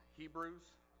Hebrews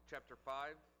chapter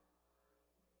 5,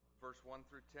 verse 1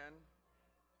 through 10.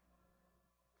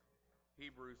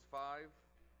 Hebrews 5,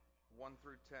 1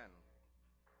 through 10.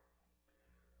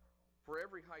 For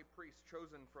every high priest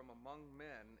chosen from among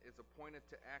men is appointed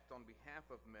to act on behalf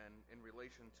of men in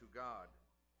relation to God,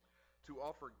 to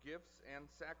offer gifts and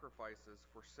sacrifices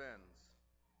for sins.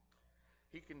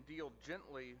 He can deal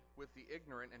gently with the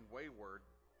ignorant and wayward,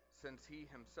 since he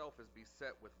himself is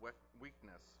beset with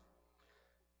weakness.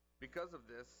 Because of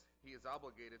this, he is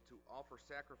obligated to offer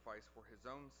sacrifice for his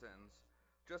own sins,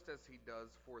 just as he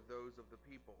does for those of the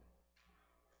people.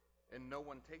 And no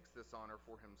one takes this honor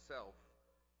for himself,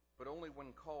 but only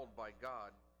when called by God,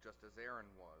 just as Aaron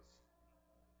was.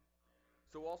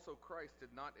 So also Christ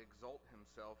did not exalt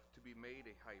himself to be made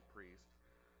a high priest,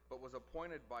 but was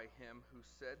appointed by him who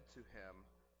said to him,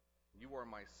 "You are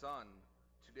my son,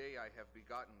 today I have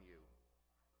begotten you."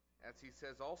 As he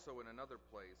says also in another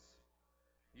place,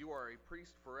 "You are a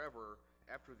priest forever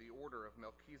after the order of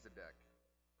Melchizedek."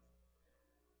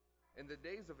 In the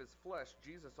days of his flesh,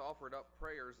 Jesus offered up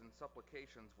prayers and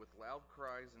supplications with loud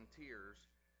cries and tears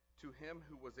to him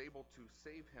who was able to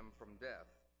save him from death,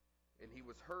 and he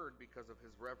was heard because of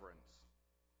his reverence.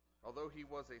 Although he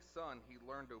was a son, he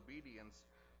learned obedience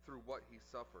through what he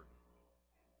suffered.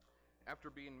 After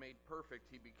being made perfect,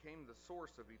 he became the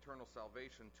source of eternal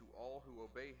salvation to all who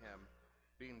obey him,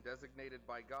 being designated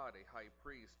by God a high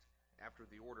priest after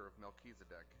the order of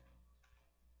Melchizedek.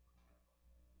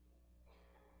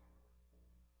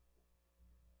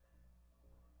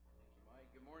 Thank you,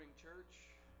 Mike. Good morning,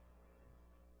 church.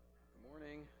 Good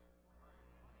morning.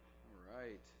 All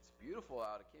right. It's beautiful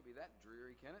out. It can't be that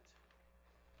dreary, can it?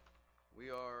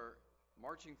 We are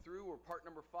marching through. We're part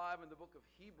number 5 in the book of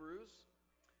Hebrews.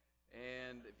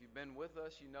 And if you've been with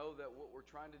us, you know that what we're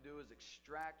trying to do is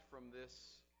extract from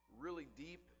this really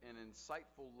deep and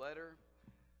insightful letter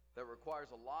that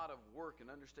requires a lot of work in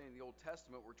understanding the Old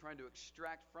Testament. We're trying to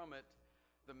extract from it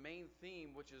the main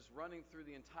theme, which is running through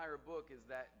the entire book, is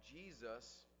that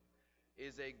Jesus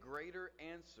is a greater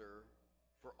answer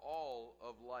for all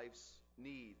of life's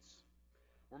needs.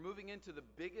 We're moving into the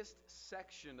biggest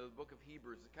section of the book of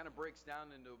Hebrews. It kind of breaks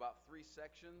down into about 3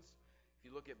 sections. If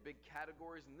you look at big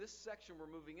categories, and this section we're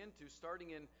moving into,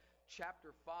 starting in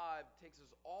chapter 5, takes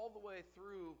us all the way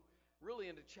through really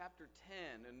into chapter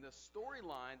 10. And the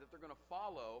storyline that they're going to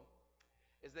follow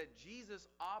is that Jesus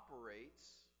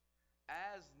operates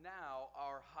as now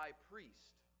our high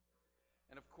priest.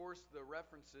 And of course, the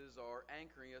references are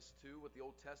anchoring us to what the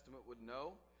Old Testament would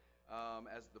know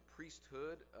as the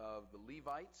priesthood of the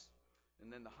Levites,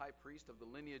 and then the high priest of the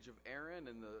lineage of Aaron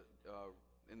in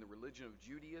the religion of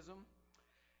Judaism.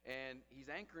 And he's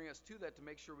anchoring us to that to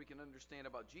make sure we can understand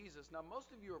about Jesus. Now,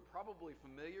 most of you are probably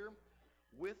familiar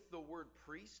with the word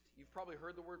priest. You've probably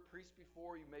heard the word priest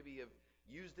before. You maybe have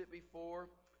used it before.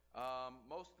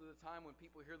 Most of the time when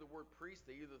people hear the word priest,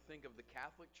 they either think of the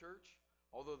Catholic Church,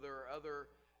 although there are other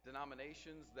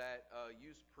denominations that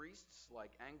use priests, like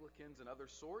Anglicans and other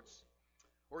sorts.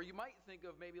 Or you might think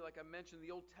of maybe, like I mentioned, the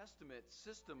Old Testament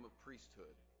system of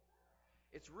priesthood.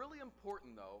 It's really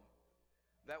important, though,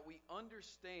 that we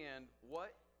understand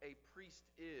what a priest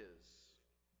is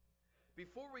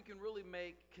before we can really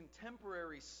make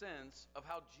contemporary sense of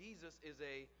how Jesus is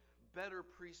a better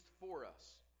priest for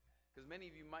us. Because many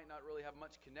of you might not really have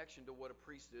much connection to what a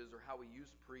priest is or how we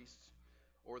use priests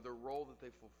or the role that they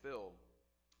fulfill.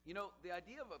 You know, the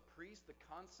idea of a priest, the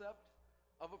concept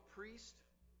of a priest,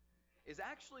 is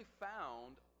actually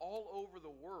found all over the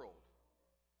world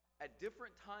at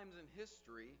different times in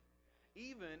history,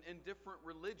 even in different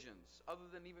religions, other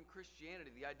than even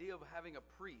Christianity. The idea of having a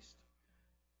priest.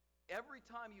 Every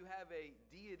time you have a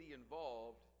deity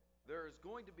involved, there is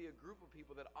going to be a group of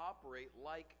people that operate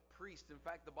like priests. In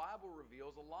fact, the Bible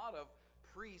reveals a lot of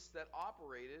priests that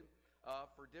operated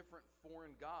for different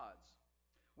foreign gods.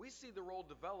 We see the role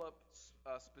developed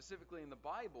specifically in the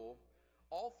Bible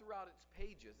all throughout its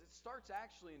pages. It starts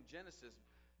actually in Genesis,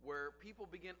 where people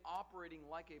begin operating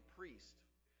like a priest.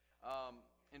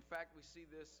 In fact, we see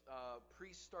this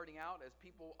priest starting out as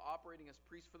people operating as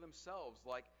priests for themselves,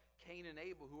 like Cain and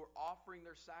Abel, who were offering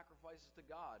their sacrifices to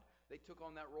God. They took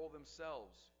on that role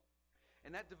themselves.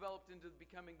 And that developed into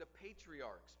becoming the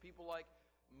patriarchs. People like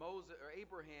Moses or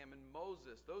Abraham and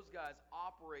Moses, those guys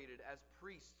operated as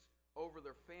priests over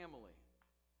their family.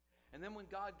 And then when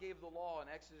God gave the law in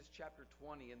Exodus chapter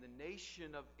 20, and the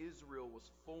nation of Israel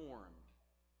was formed.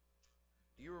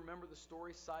 Do you remember the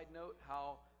story, side note,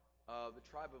 how the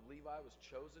tribe of Levi was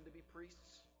chosen to be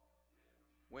priests?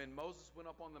 When Moses went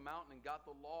up on the mountain and got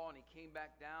the law, and he came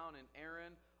back down, and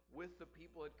Aaron with the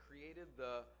people had created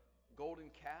the golden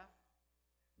calf,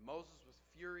 Moses was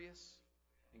furious,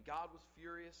 and God was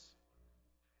furious,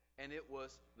 and it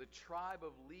was the tribe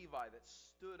of Levi that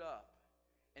stood up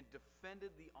and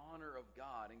defended the honor of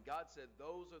God. And God said,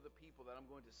 those are the people that I'm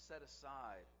going to set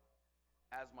aside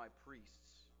as my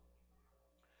priests.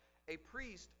 A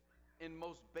priest, in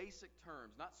most basic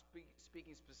terms, not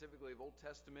speaking specifically of Old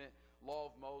Testament, Law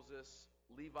of Moses,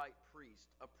 Levite priest,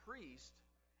 a priest,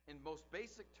 in most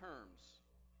basic terms,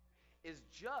 is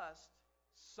just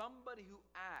somebody who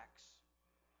acts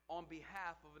on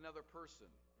behalf of another person.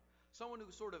 Someone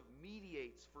who sort of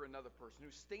mediates for another person,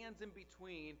 who stands in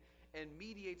between and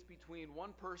mediates between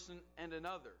one person and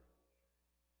another.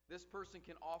 This person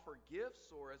can offer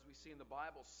gifts, or as we see in the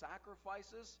Bible,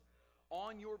 sacrifices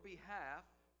on your behalf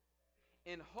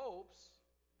in hopes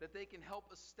that they can help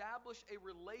establish a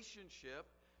relationship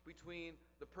between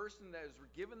the person that has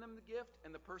given them the gift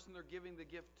and the person they're giving the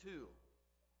gift to.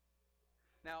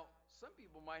 Now, some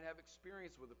people might have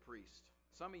experience with a priest.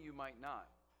 Some of you might not,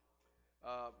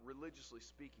 religiously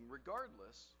speaking.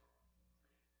 Regardless,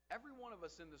 every one of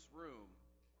us in this room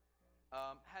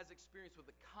has experience with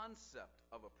the concept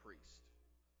of a priest.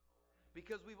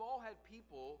 Because we've all had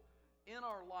people in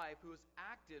our life who has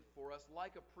acted for us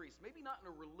like a priest. Maybe not in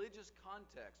a religious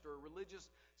context or a religious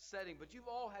setting, but you've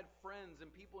all had friends and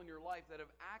people in your life that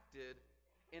have acted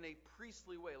in a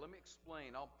priestly way. Let me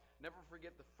explain. I'll never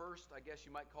forget the first, I guess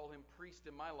you might call him, priest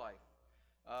in my life.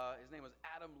 His name was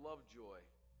Adam Lovejoy.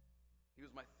 He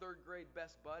was my third grade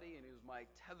best buddy, and he was my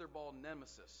tetherball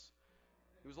nemesis.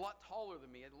 He was a lot taller than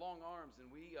me, had long arms,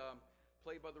 and we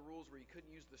played by the rules where you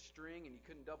couldn't use the string and you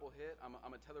couldn't double hit.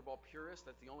 I'm a tetherball purist.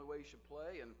 That's the only way you should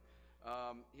play. And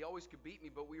he always could beat me,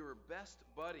 but we were best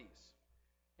buddies.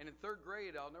 And in third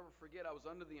grade, I'll never forget, I was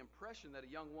under the impression that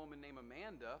a young woman named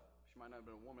Amanda, she might not have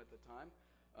been a woman at the time,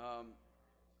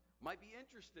 might be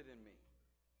interested in me.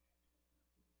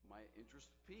 My interest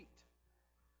peaked.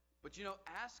 But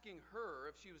asking her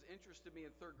if she was interested in me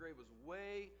in third grade was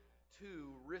way too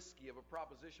risky of a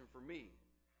proposition for me.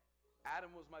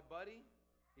 Adam was my buddy.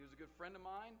 He was a good friend of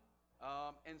mine.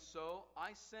 And so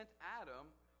I sent Adam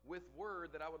with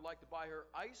word that I would like to buy her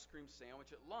ice cream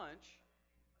sandwich at lunch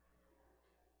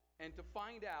and to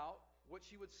find out what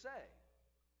she would say.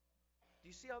 Do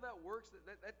you see how that works?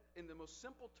 That in the most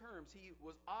simple terms, he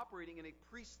was operating in a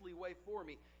priestly way for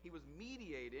me. He was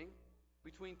mediating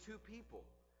between two people.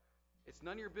 It's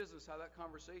none of your business how that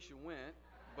conversation went,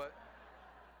 but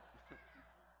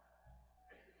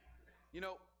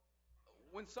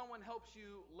when someone helps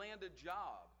you land a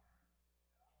job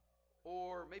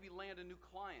or maybe land a new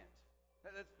client,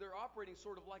 they're operating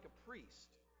sort of like a priest.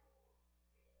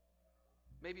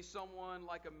 Maybe someone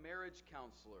like a marriage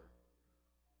counselor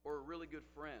or a really good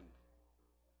friend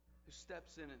who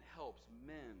steps in and helps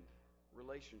mend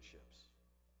relationships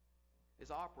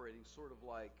is operating sort of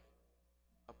like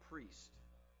a priest.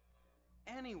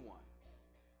 Anyone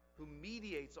who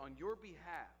mediates on your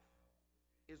behalf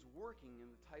is working in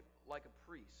the type like a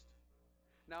priest.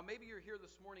 Now, maybe you're here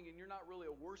this morning and you're not really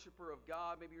a worshiper of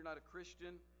God. Maybe you're not a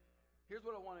Christian. Here's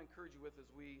what I want to encourage you with as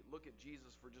we look at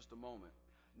Jesus for just a moment.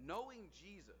 Knowing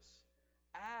Jesus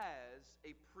as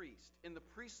a priest in the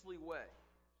priestly way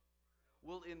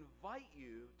will invite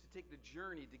you to take the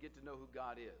journey to get to know who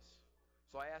God is.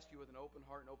 So I ask you with an open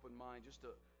heart and open mind just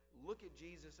to look at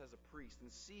Jesus as a priest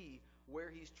and see where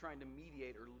he's trying to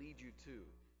mediate or lead you to.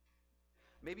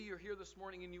 Maybe you're here this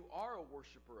morning and you are a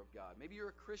worshiper of God. Maybe you're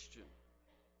a Christian.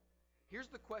 Here's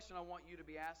the question I want you to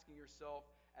be asking yourself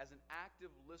as an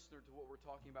active listener to what we're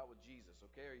talking about with Jesus.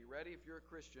 Okay, are you ready? If you're a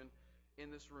Christian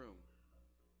in this room,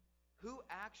 who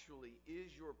actually is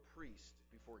your priest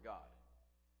before God?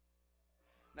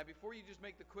 Now, before you just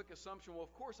make the quick assumption, well,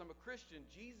 of course, I'm a Christian.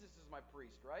 Jesus is my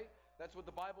priest, right? That's what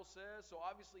the Bible says, so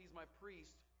obviously he's my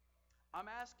priest. I'm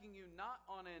asking you not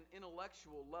on an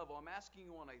intellectual level. I'm asking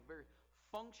you on a very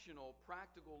functional,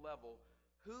 practical level.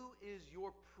 Who is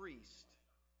your priest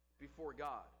before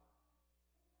God?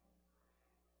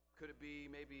 Could it be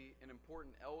maybe an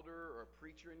important elder or a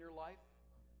preacher in your life?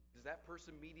 Does that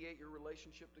person mediate your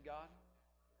relationship to God?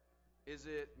 Is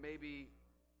it maybe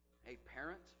a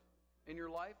parent in your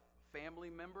life, family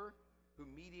member who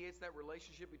mediates that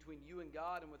relationship between you and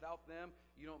God, and without them,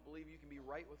 you don't believe you can be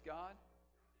right with God?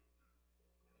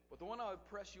 But the one I would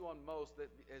press you on most that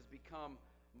has become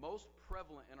most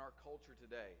prevalent in our culture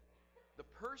today, the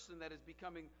person that is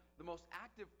becoming the most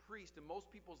active priest in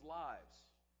most people's lives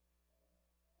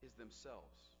is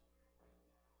themselves.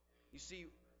 You see,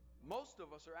 most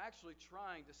of us are actually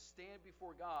trying to stand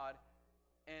before God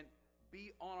and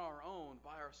be on our own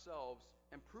by ourselves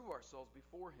and prove ourselves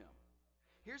before Him.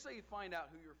 Here's how you find out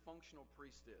who your functional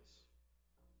priest is.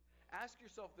 Ask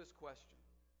yourself this question.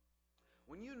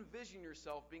 When you envision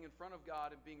yourself being in front of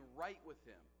God and being right with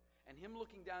Him, and Him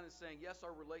looking down and saying, yes,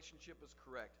 our relationship is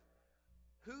correct,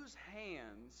 whose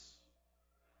hands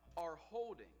are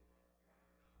holding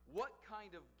what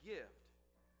kind of gift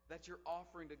that you're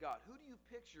offering to God? Who do you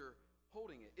picture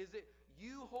holding it? Is it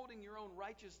you holding your own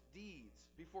righteous deeds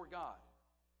before God?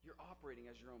 You're operating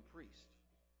as your own priest.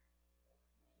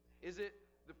 Is it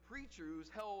the preacher who's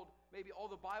held maybe all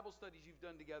the Bible studies you've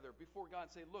done together before God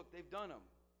and say, look, they've done them.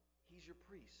 He's your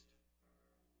priest.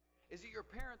 Is it your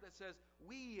parent that says,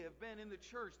 we have been in the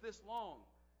church this long?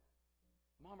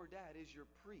 Mom or dad is your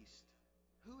priest.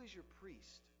 Who is your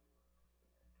priest?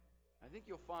 I think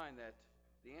you'll find that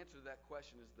the answer to that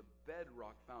question is the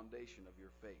bedrock foundation of your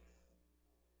faith.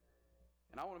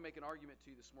 And I want to make an argument to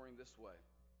you this morning this way.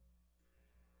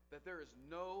 That there is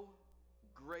no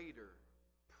greater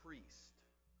priest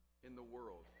in the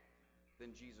world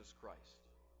than Jesus Christ.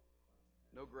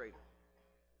 No greater.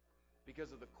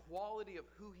 Because of the quality of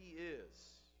who He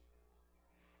is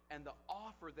and the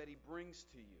offer that He brings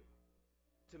to you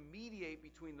to mediate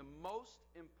between the most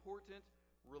important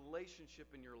relationship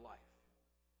in your life,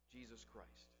 Jesus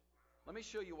Christ. Let me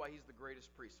show you why He's the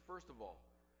greatest priest. First of all,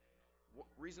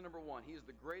 reason number one, He is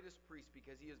the greatest priest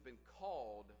because He has been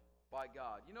called by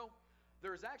God. You know,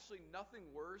 there is actually nothing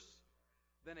worse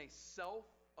than a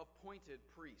self-appointed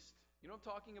priest. You know what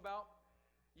I'm talking about?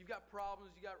 You've got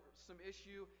problems, you got some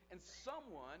issue, and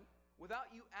someone, without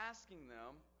you asking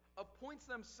them, appoints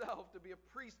themselves to be a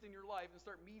priest in your life and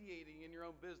start mediating in your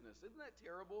own business. Isn't that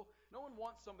terrible? No one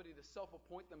wants somebody to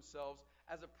self-appoint themselves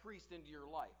as a priest into your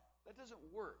life. That doesn't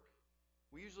work.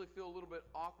 We usually feel a little bit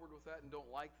awkward with that and don't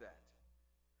like that.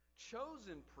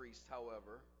 Chosen priests,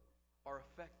 however, are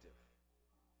effective.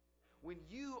 When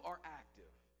you are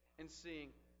active in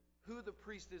seeing who the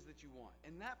priest is that you want,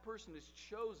 and that person is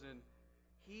chosen,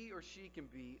 he or she can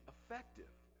be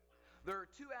effective. There are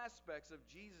two aspects of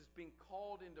Jesus being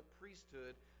called into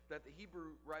priesthood that the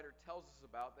Hebrew writer tells us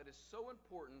about that is so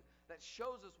important, that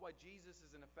shows us why Jesus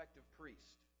is an effective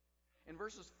priest. In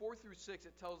verses 4 through 6,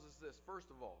 it tells us this, first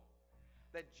of all,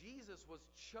 that Jesus was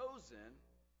chosen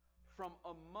from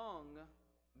among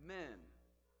men.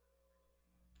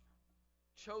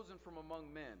 Chosen from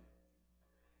among men.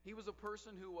 He was a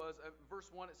person who was, verse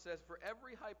 1 it says, for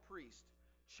every high priest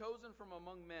chosen from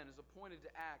among men is appointed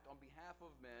to act on behalf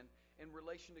of men in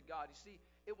relation to God. You see,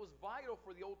 it was vital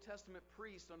for the Old Testament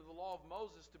priest under the law of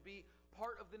Moses to be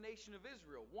part of the nation of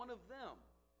Israel, one of them,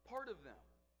 part of them.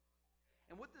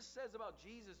 And what this says about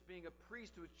Jesus being a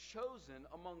priest who is chosen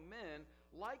among men,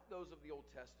 like those of the Old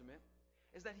Testament,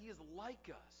 is that He is like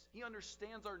us. He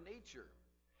understands our nature.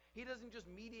 He doesn't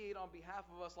just mediate on behalf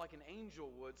of us like an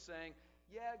angel would, saying,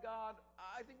 yeah, God,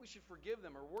 I think we should forgive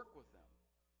them or work with them.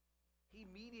 He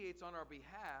mediates on our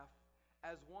behalf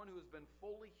as one who has been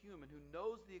fully human, who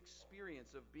knows the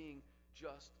experience of being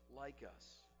just like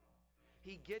us.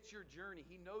 He gets your journey.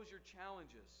 He knows your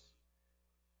challenges.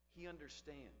 He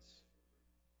understands.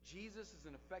 Jesus is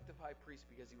an effective high priest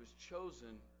because He was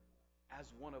chosen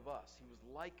as one of us. He was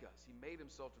like us. He made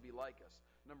Himself to be like us.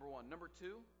 Number one. Number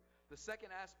two, the second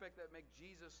aspect that makes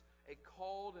Jesus a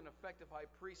called and effective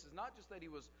high priest is not just that He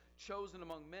was chosen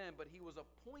among men, but He was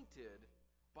appointed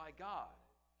by God.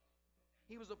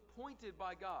 He was appointed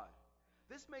by God.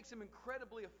 This makes Him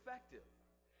incredibly effective.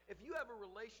 If you have a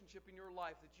relationship in your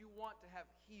life that you want to have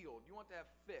healed, you want to have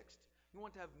fixed, you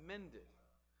want to have mended,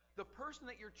 the person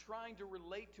that you're trying to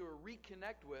relate to or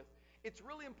reconnect with, it's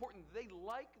really important they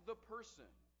like the person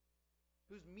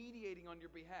who's mediating on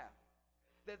your behalf.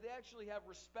 That they actually have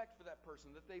respect for that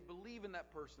person, that they believe in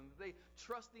that person, that they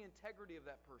trust the integrity of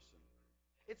that person.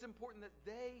 It's important that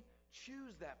they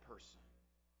choose that person.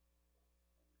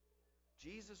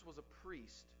 Jesus was a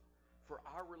priest for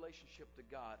our relationship to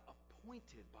God,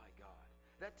 appointed by God.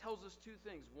 That tells us two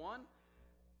things. One,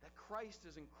 that Christ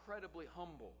is incredibly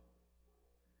humble.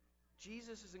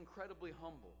 Jesus is incredibly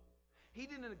humble. He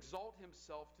didn't exalt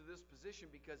Himself to this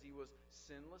position because He was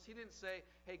sinless. He didn't say,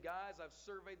 hey guys, I've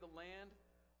surveyed the land.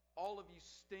 All of you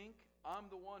stink. I'm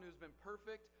the one who's been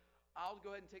perfect. I'll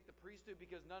go ahead and take the priesthood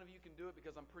because none of you can do it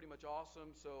because I'm pretty much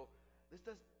awesome. So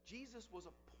Jesus was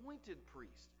appointed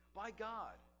priest by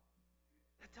God.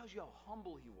 That tells you how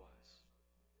humble He was.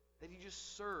 That He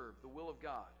just served the will of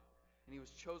God. And He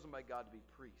was chosen by God to be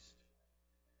priest.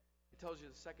 It tells you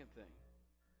the second thing.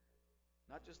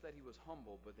 Not just that He was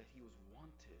humble, but that He was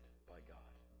wanted by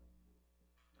God.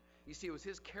 You see, it was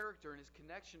His character and His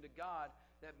connection to God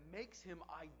that makes Him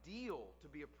ideal to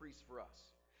be a priest for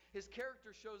us. His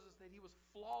character shows us that He was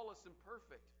flawless and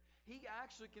perfect. He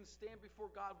actually can stand before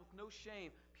God with no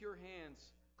shame, pure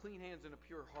hands, clean hands, and a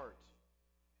pure heart.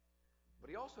 But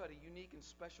he also had a unique and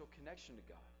special connection to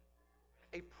God,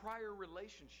 a prior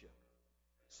relationship,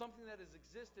 something that has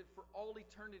existed for all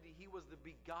eternity. He was the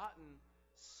begotten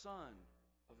Son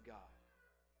of God,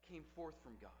 came forth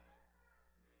from God.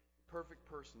 Perfect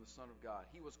person, the Son of God.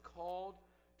 He was called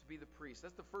to be the priest.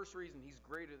 That's the first reason he's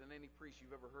greater than any priest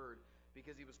you've ever heard,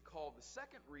 because he was called. The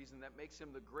second reason that makes him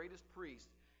the greatest priest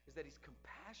is that he's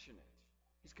compassionate.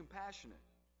 He's compassionate.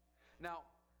 Now,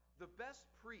 the best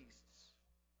priests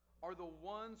are the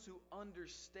ones who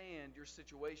understand your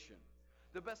situation.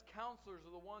 The best counselors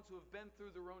are the ones who have been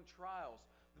through their own trials.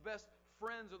 The best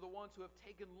friends are the ones who have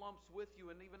taken lumps with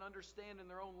you and even understand in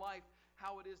their own life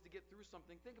how it is to get through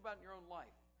something. Think about it in your own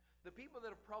life. The people that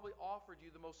have probably offered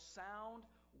you the most sound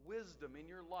wisdom in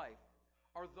your life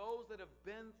are those that have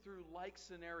been through like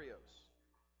scenarios,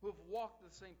 who have walked the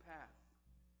same path,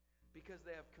 because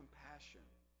they have compassion.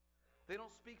 They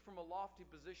don't speak from a lofty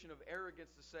position of arrogance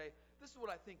to say, this is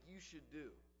what I think you should do.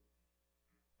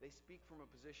 They speak from a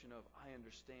position of, I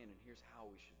understand, and here's how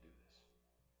we should do this.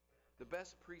 The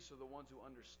best priests are the ones who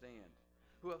understand,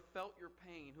 who have felt your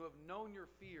pain, who have known your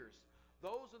fears.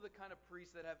 Those are the kind of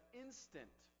priests that have instant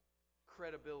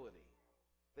credibility.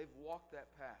 They've walked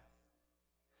that path.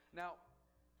 Now,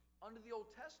 under the Old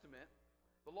Testament,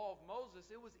 the law of Moses,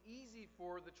 it was easy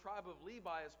for the tribe of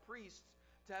Levi as priests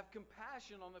to have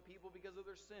compassion on the people because of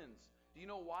their sins. Do you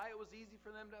know why it was easy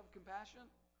for them to have compassion?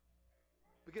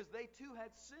 Because they too had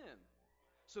sin.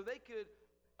 So they could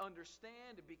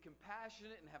understand and be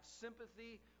compassionate and have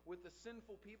sympathy with the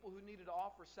sinful people who needed to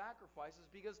offer sacrifices,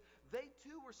 because they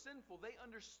too were sinful. They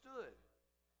understood.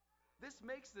 This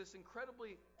makes this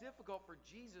incredibly difficult for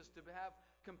Jesus to have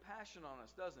compassion on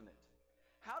us, doesn't it?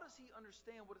 How does he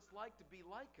understand what it's like to be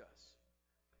like us?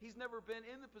 He's never been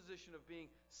in the position of being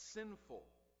sinful.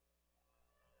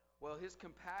 Well, his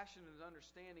compassion and his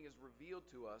understanding is revealed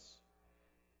to us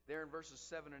there in verses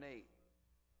 7 and 8.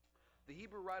 The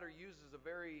Hebrew writer uses a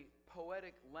very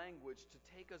poetic language to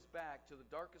take us back to the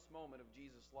darkest moment of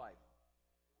Jesus' life.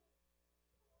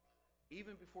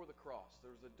 Even before the cross,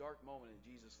 there was a dark moment in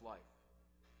Jesus' life.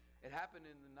 It happened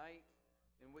in the night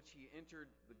in which he entered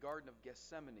the Garden of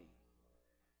Gethsemane.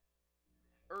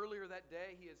 Earlier that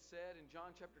day, he had said in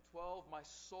John chapter 12, my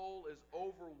soul is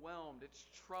overwhelmed, it's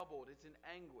troubled, it's in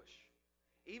anguish.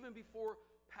 Even before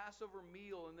Passover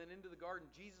meal and then into the garden,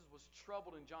 Jesus was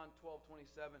troubled in John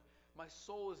 12:27. My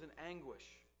soul is in anguish.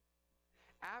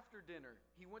 After dinner,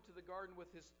 he went to the garden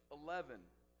with his 11.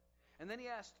 And then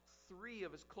he asked 3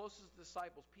 of his closest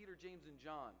disciples, Peter, James, and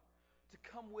John, to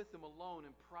come with him alone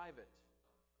in private.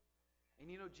 And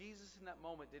you know, Jesus in that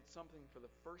moment did something for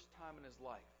the first time in his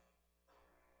life.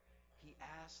 He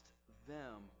asked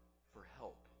them for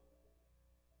help.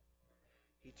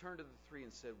 He turned to the 3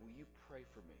 and said, will you pray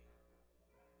for me?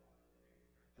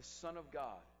 The Son of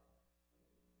God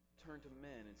turned to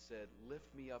men and said,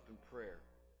 lift me up in prayer.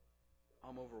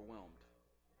 I'm overwhelmed.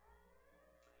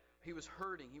 He was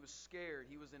hurting. He was scared.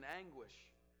 He was in anguish.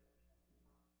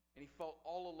 And he felt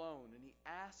all alone. And he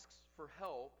asks for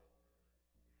help.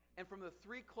 And from the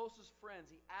 3 closest friends,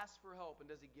 he asks for help. And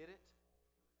does he get it?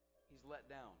 He's let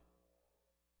down.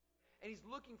 And he's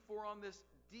looking for, on this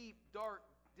deep, dark,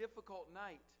 difficult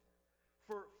night,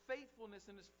 for faithfulness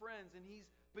in his friends. And he's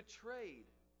betrayed.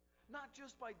 Not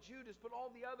just by Judas, but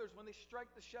all the others. When they strike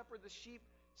the shepherd, the sheep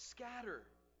scatter.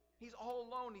 He's all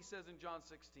alone, he says in John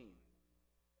 16.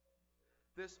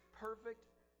 This perfect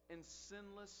and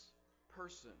sinless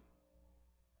person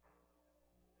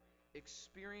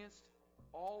experienced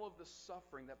all of the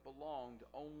suffering that belonged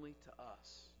only to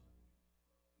us.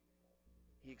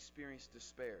 He experienced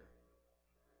despair.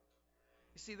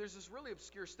 You see, there's this really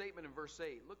obscure statement in verse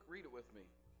 8. Look, read it with me.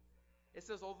 It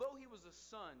says, although he was a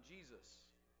son, Jesus,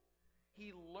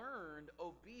 he learned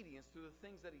obedience through the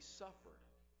things that he suffered.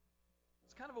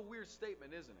 It's kind of a weird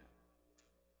statement, isn't it?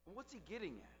 And what's he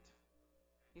getting at?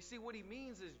 You see, what he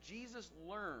means is Jesus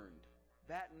learned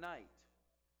that night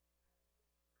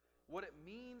what it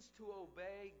means to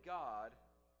obey God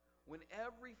when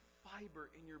every fiber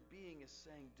in your being is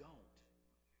saying don't.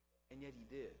 And yet he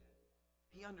did.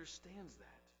 He understands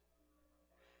that.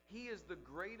 He is the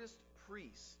greatest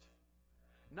priest.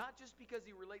 Not just because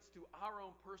he relates to our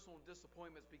own personal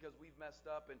disappointments because we've messed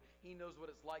up and he knows what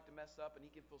it's like to mess up and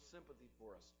he can feel sympathy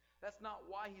for us. That's not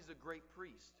why he's a great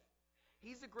priest.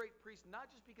 He's a great priest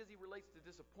not just because he relates to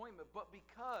disappointment, but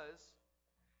because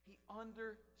he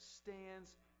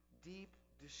understands deep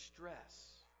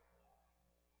distress.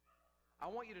 I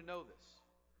want you to know this,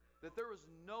 that there is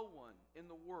no one in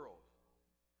the world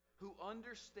who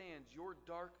understands your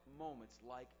dark moments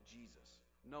like Jesus.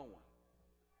 No one.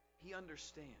 He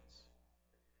understands.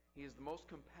 He is the most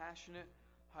compassionate,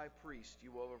 high priest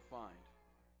you will ever find.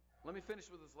 Let me finish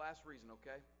with this last reason,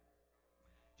 okay?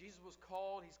 Jesus was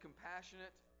called, he's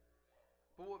compassionate.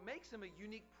 But what makes him a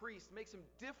unique priest, makes him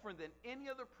different than any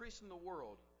other priest in the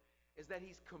world, is that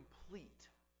he's complete.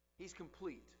 He's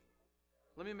complete.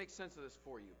 Let me make sense of this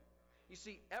for you. You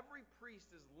see, every priest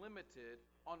is limited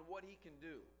on what he can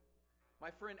do. My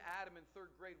friend Adam in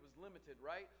 3rd grade was limited,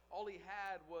 right? All he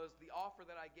had was the offer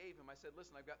that I gave him. I said,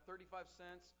 listen, I've got 35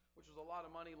 cents, which was a lot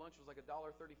of money. Lunch was like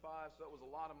 $1.35, so that was a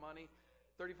lot of money.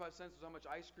 35 cents was how much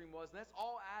ice cream was. And that's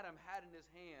all Adam had in his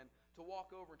hand to walk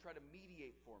over and try to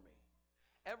mediate for me.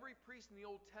 Every priest in the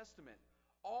Old Testament,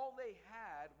 all they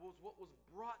had was what was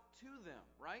brought to them,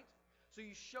 right? So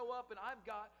you show up and I've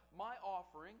got my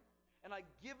offering and I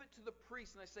give it to the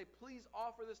priest and I say, please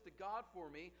offer this to God for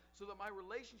me so that my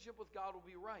relationship with God will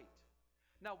be right.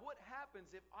 Now what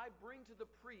happens if I bring to the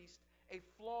priest a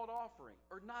flawed offering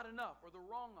or not enough or the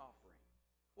wrong offering?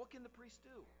 What can the priest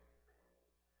do?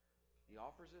 He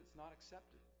offers it, it's not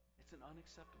accepted. It's an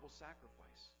unacceptable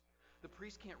sacrifice. The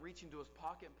priest can't reach into his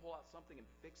pocket and pull out something and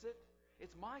fix it.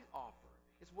 It's my offer.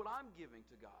 It's what I'm giving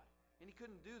to God. And he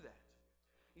couldn't do that.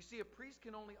 You see, a priest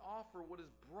can only offer what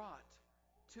is brought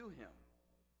to him.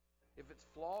 If it's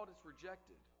flawed, it's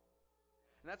rejected.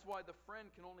 And that's why the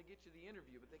friend can only get you the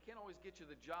interview, but they can't always get you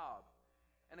the job.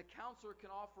 And a counselor can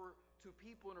offer to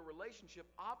people in a relationship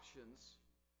options,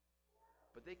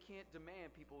 but they can't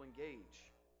demand people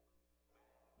engage.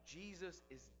 Jesus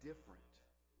is different.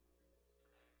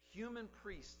 Human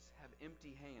priests have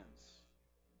empty hands.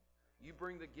 You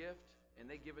bring the gift and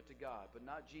they give it to God, but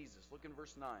not Jesus. Look in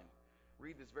verse 9.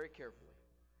 Read this very carefully.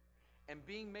 And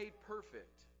being made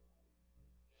perfect,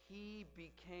 he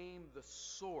became the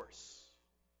source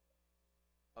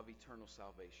of eternal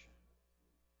salvation.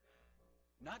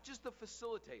 Not just the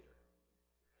facilitator,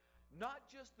 not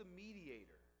just the mediator.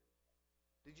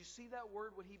 Did you see that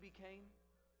word, what he became?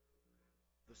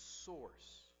 The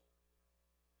source.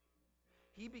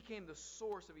 He became the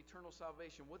source of eternal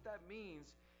salvation. What that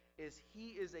means is he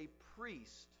is a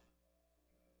priest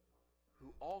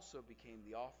who also became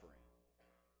the offering.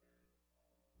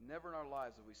 Never in our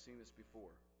lives have we seen this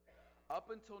before. Up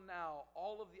until now,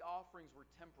 all of the offerings were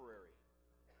temporary.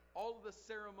 All of the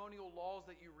ceremonial laws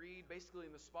that you read, basically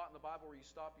in the spot in the Bible where you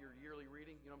stop your yearly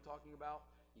reading, you know what I'm talking about?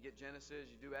 You get Genesis,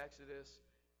 you do Exodus,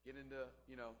 get into,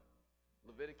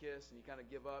 Leviticus, and you kind of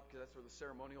give up because that's where the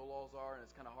ceremonial laws are, and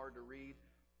it's kind of hard to read.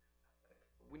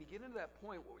 When you get into that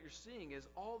point, what you're seeing is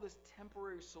all this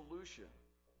temporary solution.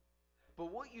 But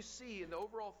what you see in the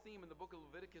overall theme in the book of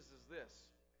Leviticus is this,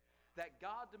 that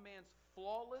God demands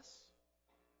flawless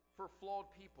for flawed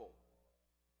people.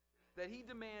 That he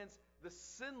demands the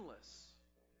sinless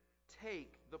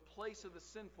take the place of the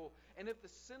sinful. And if the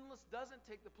sinless doesn't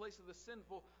take the place of the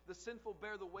sinful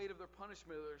bear the weight of their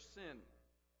punishment of their sin.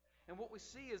 And what we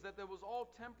see is that that was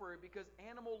all temporary because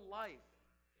animal life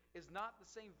is not the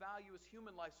same value as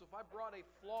human life. So if I brought a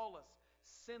flawless,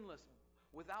 sinless,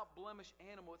 without blemish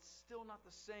animal, it's still not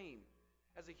the same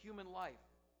as a human life.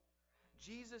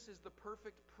 Jesus is the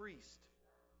perfect priest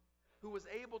who was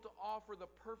able to offer the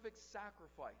perfect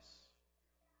sacrifice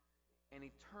and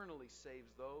eternally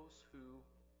saves those who,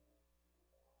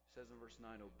 says in verse 9,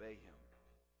 obey him.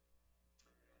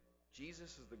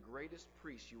 Jesus is the greatest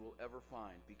priest you will ever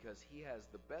find because he has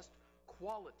the best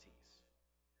qualities,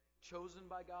 chosen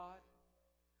by God,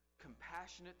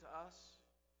 compassionate to us,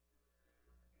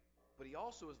 but he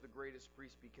also is the greatest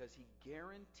priest because he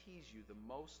guarantees you the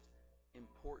most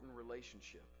important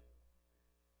relationship.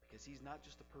 Because he's not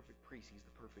just the perfect priest, he's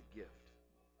the perfect gift.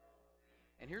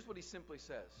 And here's what he simply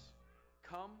says.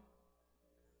 Come,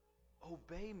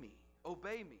 obey me.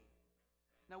 Obey me.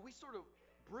 Now we sort of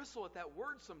bristle at that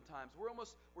word sometimes.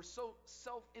 We're so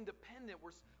self-independent.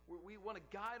 We want to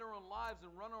guide our own lives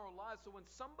and run our own lives. So when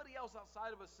somebody else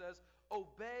outside of us says,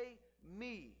 obey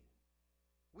me,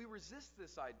 we resist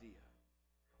this idea.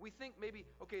 We think maybe,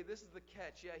 okay, this is the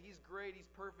catch. Yeah, he's great, he's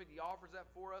perfect, he offers that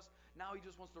for us. Now he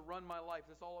just wants to run my life.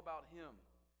 It's all about him.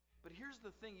 But here's the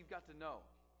thing you've got to know.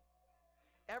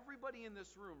 Everybody in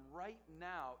this room right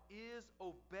now is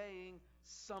obeying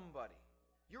somebody.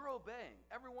 You're obeying.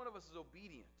 Every one of us is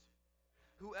obedient.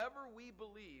 Whoever we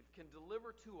believe can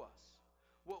deliver to us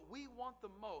what we want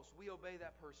the most, we obey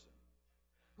that person.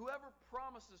 Whoever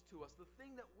promises to us the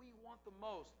thing that we want the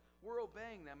most, we're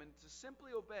obeying them. And to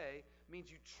simply obey means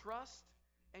you trust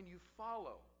and you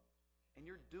follow. And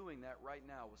you're doing that right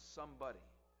now with somebody.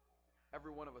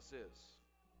 Every one of us is.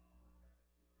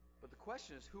 But the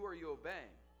question is, who are you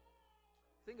obeying?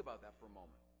 Think about that for a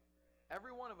moment.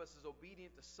 Every one of us is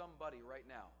obedient to somebody right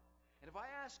now. And if I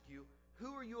ask you,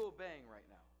 who are you obeying right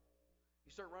now?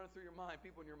 You start running through your mind,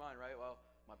 people in your mind, right? Well,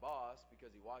 my boss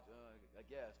because he watched, I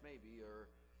guess, maybe,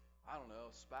 or I don't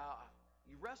know, spouse.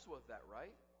 You wrestle with that,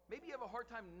 right? Maybe you have a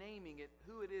hard time naming it,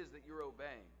 who it is that you're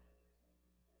obeying.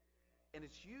 And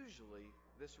it's usually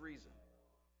this reason.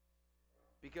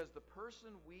 Because the person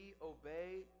we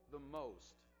obey the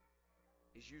most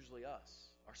is usually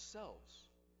us, ourselves.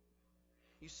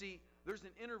 You see, there's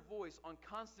an inner voice on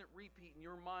constant repeat in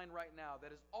your mind right now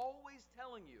that is always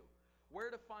telling you where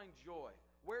to find joy,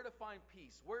 where to find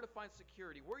peace, where to find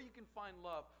security, where you can find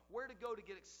love, where to go to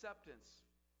get acceptance,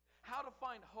 how to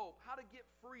find hope, how to get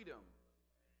freedom,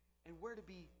 and where to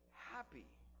be happy.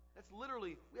 That's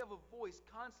literally, we have a voice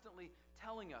constantly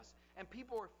telling us. And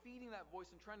people are feeding that voice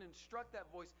and trying to instruct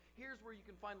that voice. Here's where you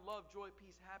can find love, joy,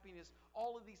 peace, happiness,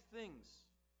 all of these things.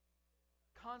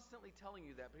 Constantly telling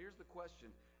you that. But here's the question.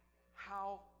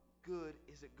 How good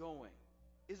is it going?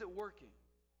 Is it working?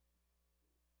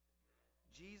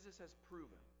 Jesus has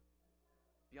proven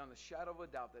beyond the shadow of a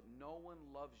doubt that no one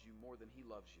loves you more than He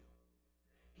loves you.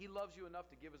 He loves you enough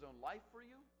to give His own life for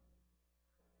you.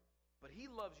 But He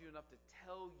loves you enough to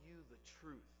tell you the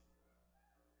truth,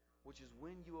 which is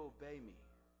when you obey me,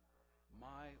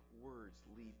 my words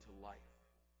lead to life.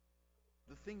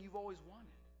 The thing you've always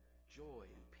wanted, joy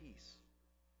and peace,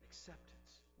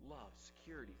 acceptance, love,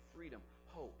 security, freedom,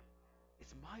 hope.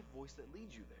 It's my voice that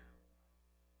leads you there.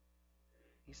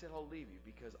 He said, I'll leave you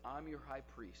because I'm your high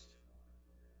priest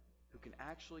who can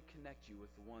actually connect you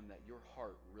with the one that your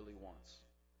heart really wants.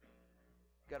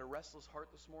 Got a restless heart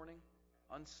this morning?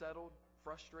 Unsettled,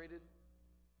 frustrated?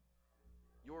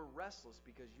 You're restless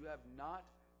because you have not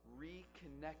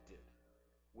reconnected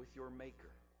with your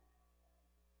Maker.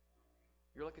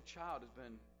 You're like a child who's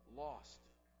been lost,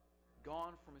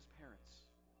 gone from his parents,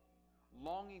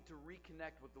 longing to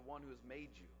reconnect with the one who has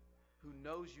made you, who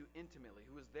knows you intimately,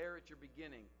 who is there at your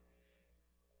beginning,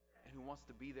 and who wants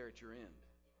to be there at your end.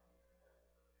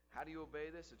 How do you obey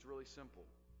this? It's really simple.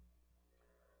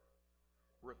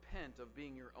 Repent of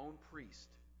being your own priest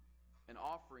and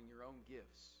offering your own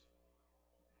gifts.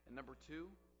 And number two,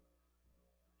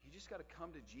 you just got to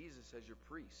come to Jesus as your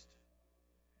priest.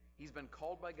 He's been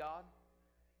called by God.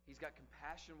 He's got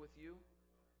compassion with you.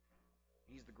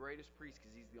 He's the greatest priest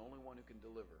because He's the only one who can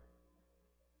deliver.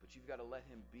 But you've got to let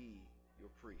Him be your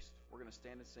priest. We're going to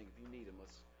stand and sing. If you need Him,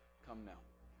 let's come now.